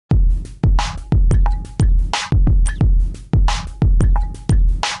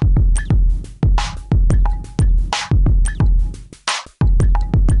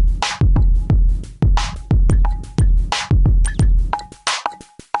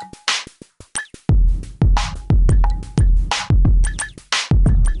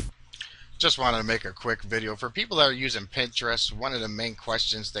Just wanted to make a quick video for people that are using Pinterest. One of the main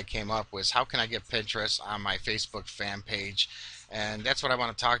questions that came up was how can I get Pinterest on my Facebook fan page? And that's what I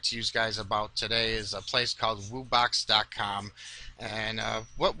want to talk to you guys about today is a place called woobox.com. And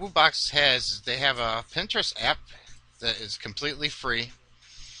what Woobox has is they have a Pinterest app that is completely free.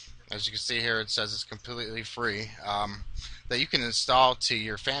 As you can see here, it says it's completely free, that you can install to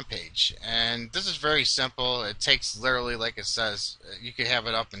your fan page. And this is very simple. It takes literally, like it says, you can have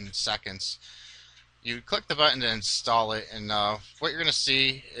it up in seconds. You click the button to install it, and what you're going to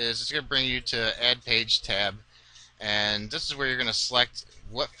see is it's going to bring you to Add Page tab. And this is where you're going to select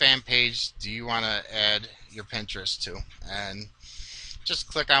what fan page do you want to add your Pinterest to. And just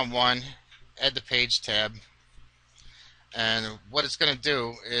click on one, Add the Page tab. And what it's going to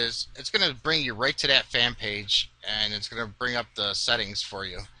do is it's going to bring you right to that fan page, and it's going to bring up the settings for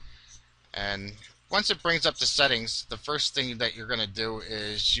you. And once it brings up the settings, the first thing that you're going to do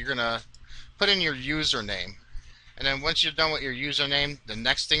is you're going to put in your username. And then once you're done with your username, the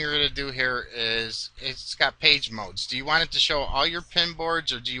next thing you're going to do here is it's got page modes. Do you want it to show all your pin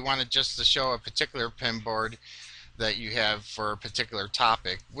boards, or do you want it just to show a particular pin board that you have for a particular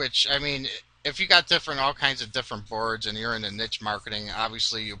topic? Which, I mean, if you got all kinds of different boards and you're into niche marketing,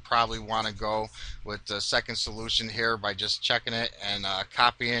 obviously you probably want to go with the second solution here by just checking it and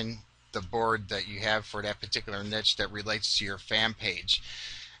copying the board that you have for that particular niche that relates to your fan page.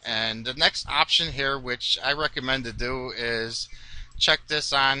 And the next option here, which I recommend to do, is check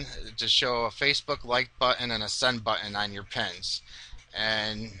this on to show a Facebook like button and a send button on your pins.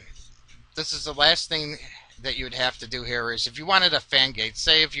 And this is the last thing that you would have to do here is if you wanted a fan gate,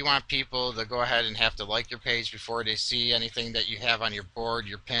 say if you want people to go ahead and have to like your page before they see anything that you have on your board,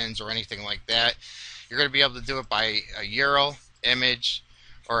 your pins, or anything like that, you're going to be able to do it by a URL, image,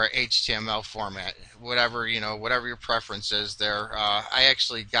 or a HTML format, whatever whatever your preference is there. I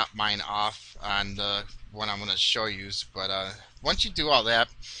actually got mine off on the one I'm going to show you, but once you do all that,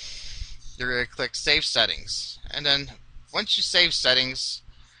 you're going to click Save Settings, and then once you save settings,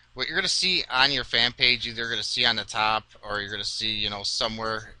 what you're going to see on your fan page, either you're going to see on the top, or you're going to see,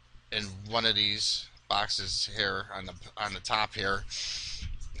 somewhere in one of these boxes here on the top here,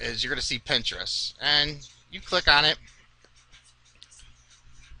 is you're going to see Pinterest, and you click on it,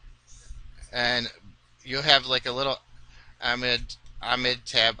 and you'll have like a little Amid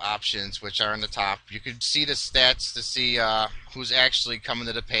tab options, which are on the top. You can see the stats to see who's actually coming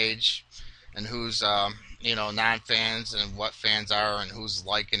to the page and who's non-fans and what fans are and who's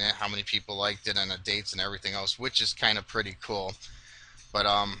liking it, how many people liked it, and the dates and everything else, which is kind of pretty cool. But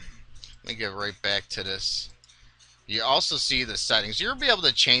let me get right back to this. You also see the settings. You'll be able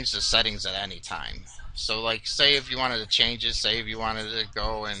to change the settings at any time. So like say if you wanted to change it, say if you wanted to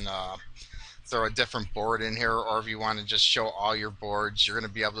go and throw a different board in here, or if you want to just show all your boards, you're going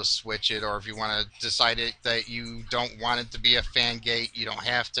to be able to switch it. Or if you want to decide that you don't want it to be a fan gate, you don't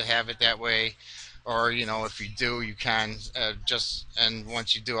have to have it that way. Or if you do, you can and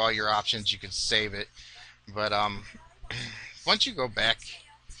once you do all your options, you can save it. But once you go back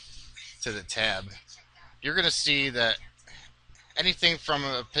to the tab, you're going to see that anything from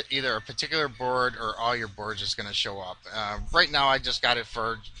either a particular board or all your boards is going to show up. Right now I just got it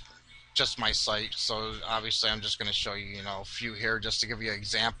for just my site, so obviously I'm just going to show you a few here just to give you an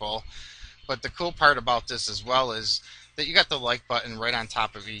example. But the cool part about this as well is that you got the like button right on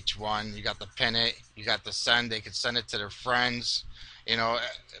top of each one. You got the pin it, you got the send, they could send it to their friends,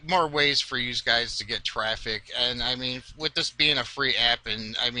 more ways for you guys to get traffic. And I mean, with this being a free app,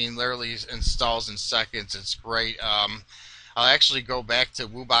 and I mean literally installs in seconds, it's great. I'll actually go back to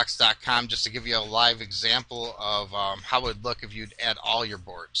woobox.com just to give you a live example of how it would look if you'd add all your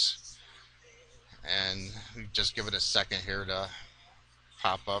boards. And just give it a second here to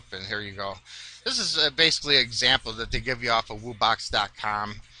pop up, and here you go. This is basically an example that they give you off of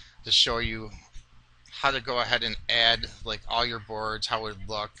woobox.com to show you how to go ahead and add like all your boards, how it would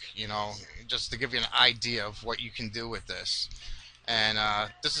look, just to give you an idea of what you can do with this. And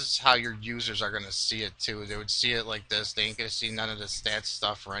this is how your users are going to see it too. They would see it like this. They ain't going to see none of the stats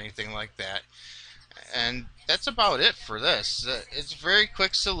stuff or anything like that. And that's about it for this. It's a very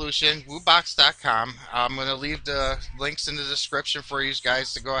quick solution, woobox.com. I'm going to leave the links in the description for you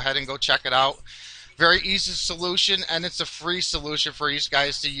guys to go ahead and go check it out. Very easy solution, and it's a free solution for you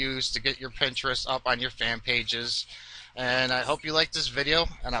guys to use to get your Pinterest up on your fan pages. And I hope you like this video,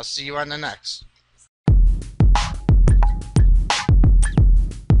 and I'll see you on the next.